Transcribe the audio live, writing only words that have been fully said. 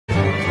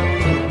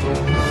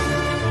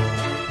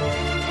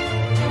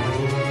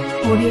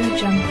Audio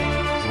Jungle.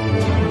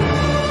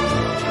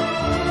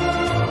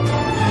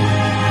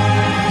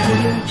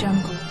 Audio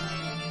Jungle.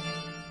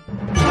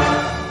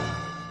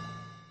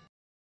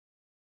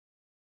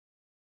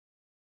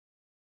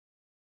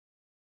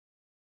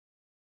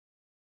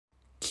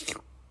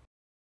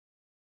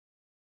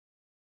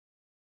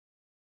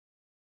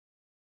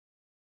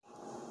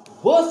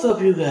 What's up,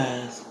 you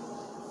guys?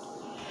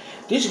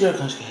 This your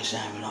girl Concoctions,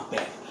 and I'm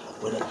back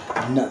with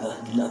another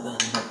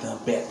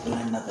back with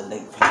another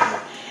late video.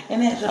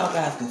 And as y'all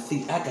guys can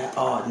see, I got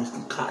all these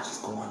concoctions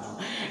going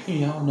on. And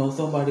y'all know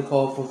somebody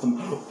called for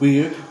some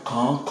weird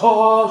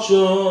concoctions.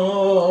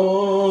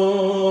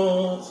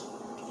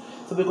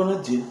 So we're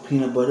gonna do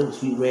peanut butter with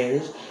sweet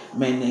radish,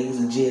 mayonnaise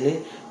and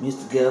jelly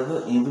mixed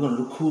together, and we're gonna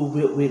do Cool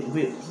Whip with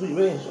sweet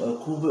radish or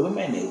Cool Whip with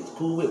mayonnaise.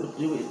 Cool Whip with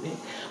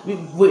we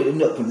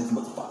waiting up from this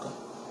motherfucker.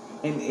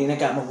 And I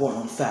got my water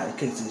on the side in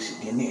case this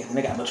shit get nasty. And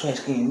I got my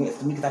trash can next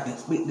to me because I can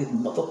spit this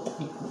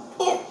motherfucking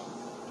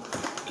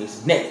in case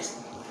it's nasty.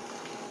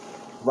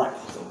 Right,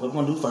 so what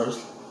we're gonna do first.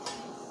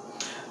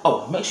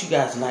 Oh, make sure you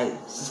guys like,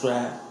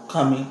 subscribe,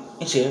 comment,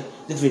 and share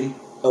this video.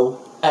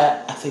 Oh,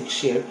 I say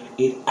share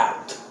it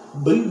out.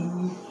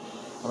 Boom.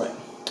 Alright,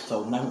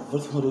 so now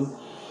first we're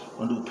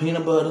gonna do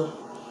peanut butter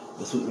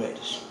with sweet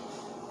radish.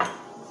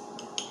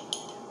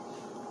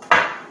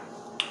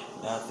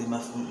 Y'all see my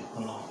sweet,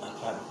 hold on, I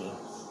probably feel.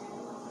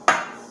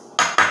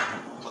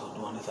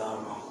 Doing this all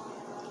wrong.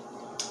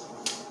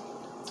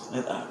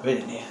 That's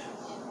already there.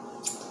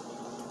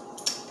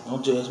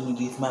 Don't judge me.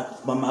 This my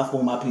mouth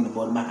on my peanut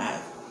butter, my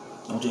eyes.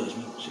 Don't judge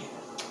me. Shit.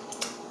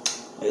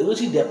 Hey, look,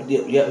 she dip.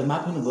 Yeah, it's my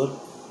peanut butter.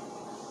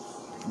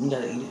 We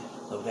gotta eat it.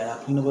 So we got our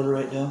peanut butter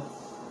right there.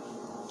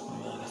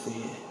 Like I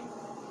said,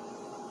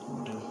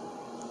 we'll do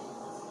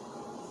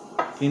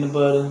peanut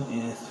butter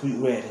and sweet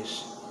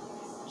radish.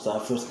 So our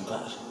first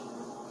concoction.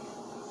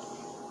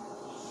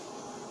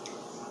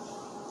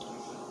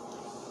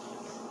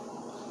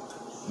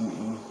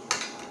 Mm-mm.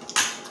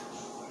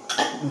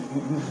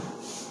 Mm-mm.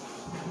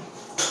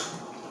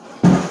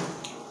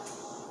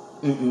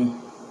 Mm-mm.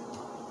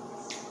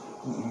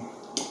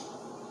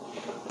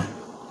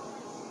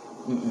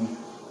 Mm-mm.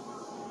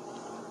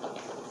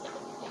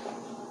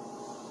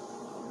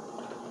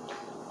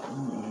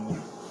 Mm-mm.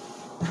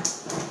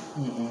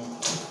 Mm-mm.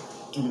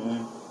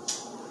 Mm-mm.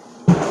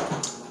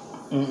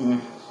 Mm-mm.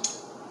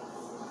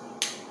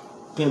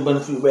 Peanut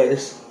butter sweet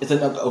radish. It's a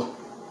no-go.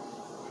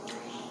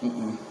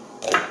 Mm-mm.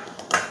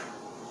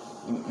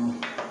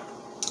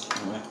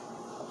 Alright.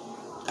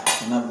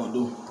 And now we're gonna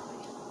do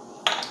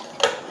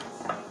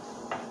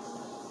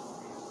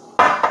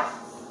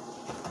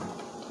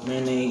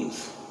mayonnaise.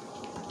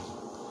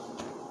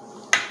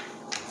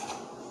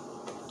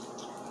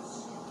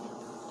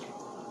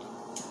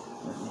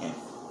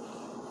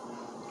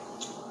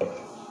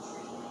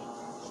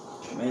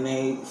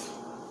 Mayonnaise.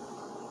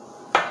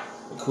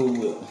 Cool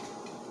Whip.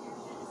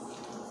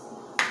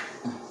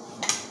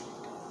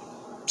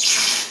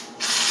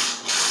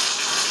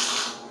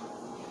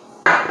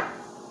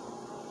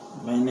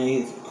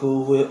 Mayonnaise,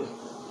 Cool Whip.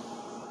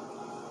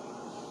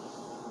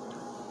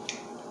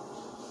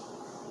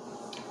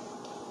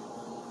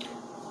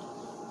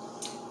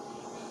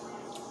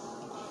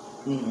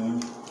 Mm-mm.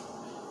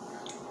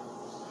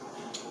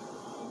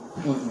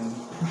 Mm-mm.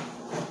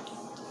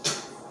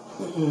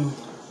 Mm-mm.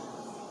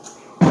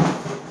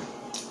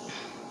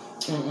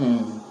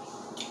 Mm-mm.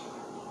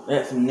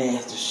 That's some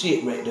nasty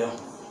shit right there.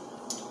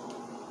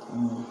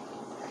 Mm.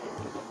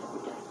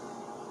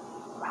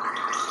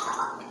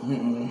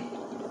 Mm-mm.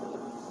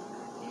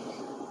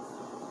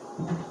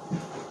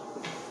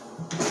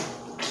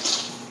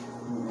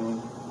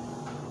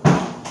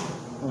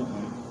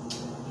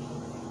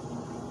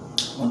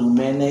 I'm gonna do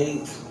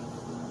mayonnaise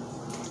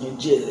and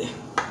jelly.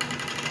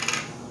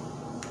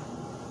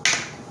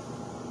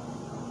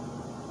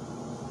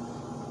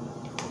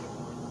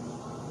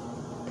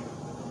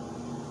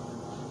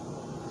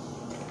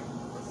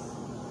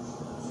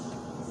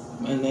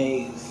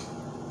 Mayonnaise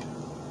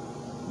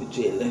with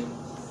jelly.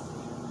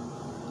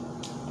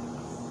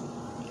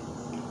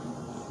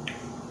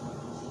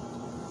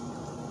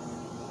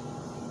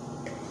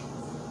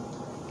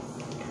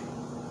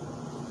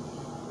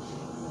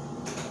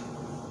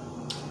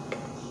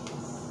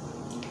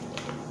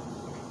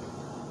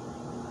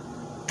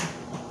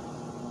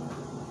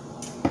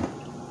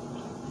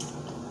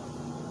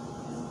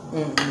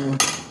 Mm-mm.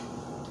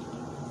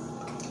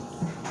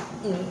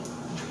 Mm.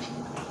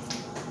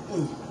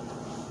 Mm.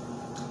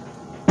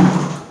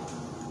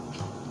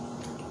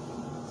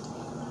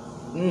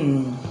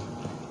 Mm.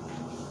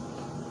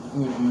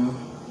 Mm-mm.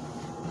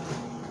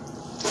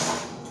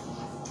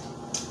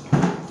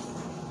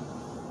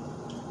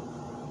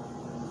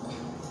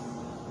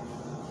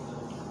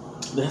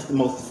 That's the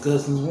most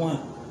disgusting one.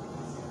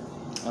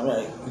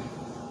 Alright.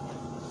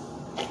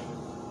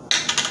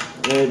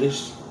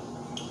 Radish.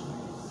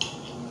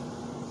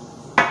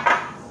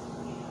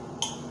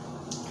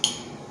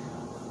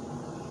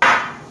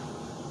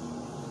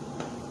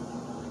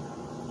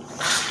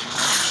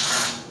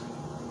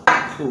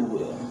 Cool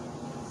Whip.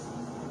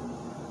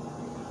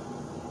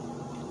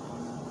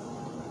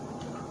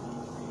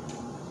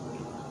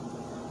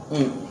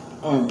 Mm,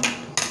 mm.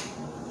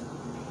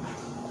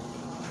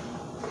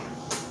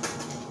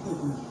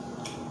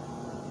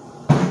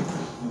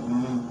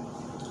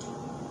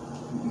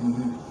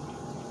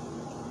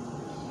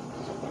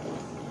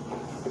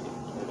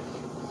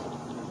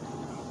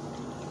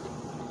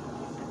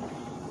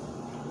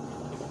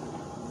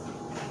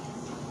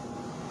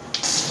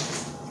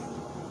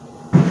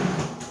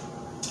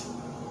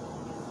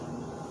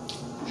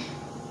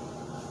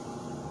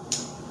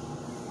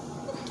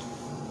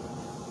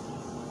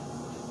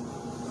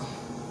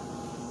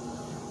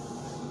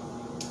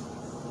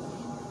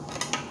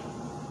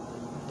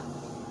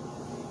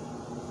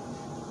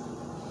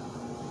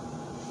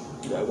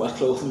 You gotta watch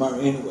close tomorrow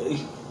anyway.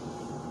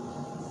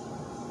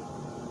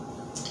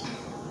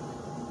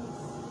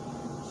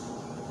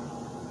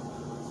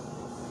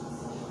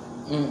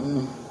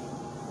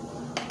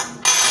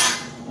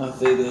 I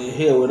say the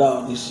hell with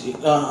all this shit.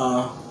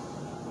 No,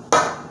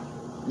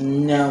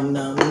 no,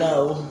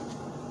 no.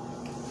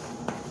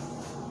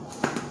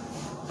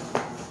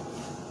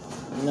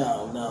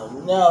 No, no,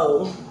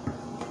 no.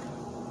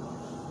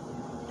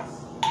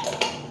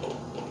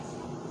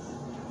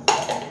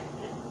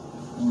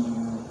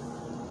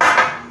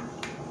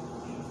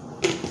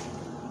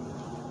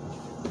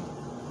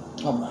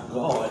 Oh my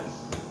God.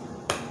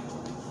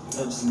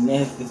 That was the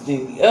nastiest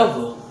thing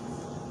ever.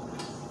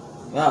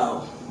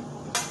 Wow.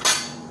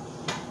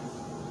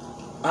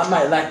 I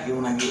might like it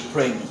when I get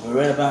pregnant, but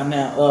right about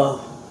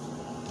now,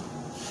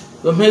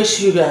 but make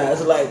sure you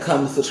guys like,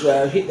 comment,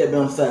 subscribe, hit that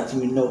bell side to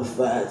be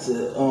notified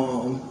to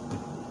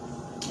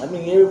I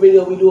mean every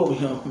video we do over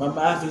here, my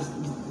mouth is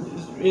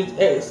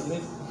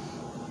excellent.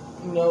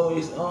 You know,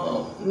 it's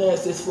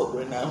nasty as fuck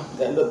right now.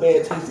 Got a little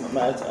bad taste in my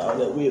mouth, all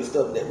that weird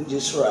stuff that we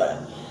just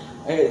tried.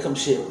 I had to come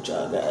share with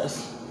y'all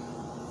guys.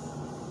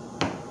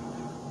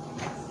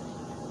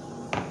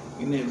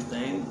 And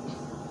everything.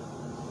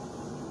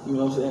 You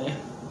know what I'm saying?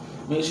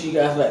 Make sure you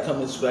guys like,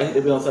 comment, subscribe, hit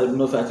the bell so you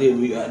know if I tell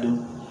you what I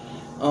do.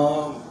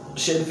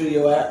 Share the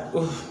video out.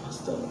 Oof, my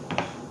stomach.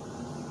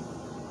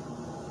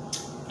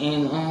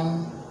 And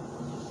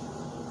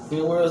in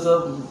the words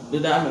of the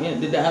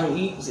Diamond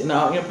Eats and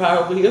our empire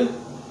over here,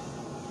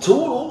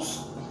 toodles.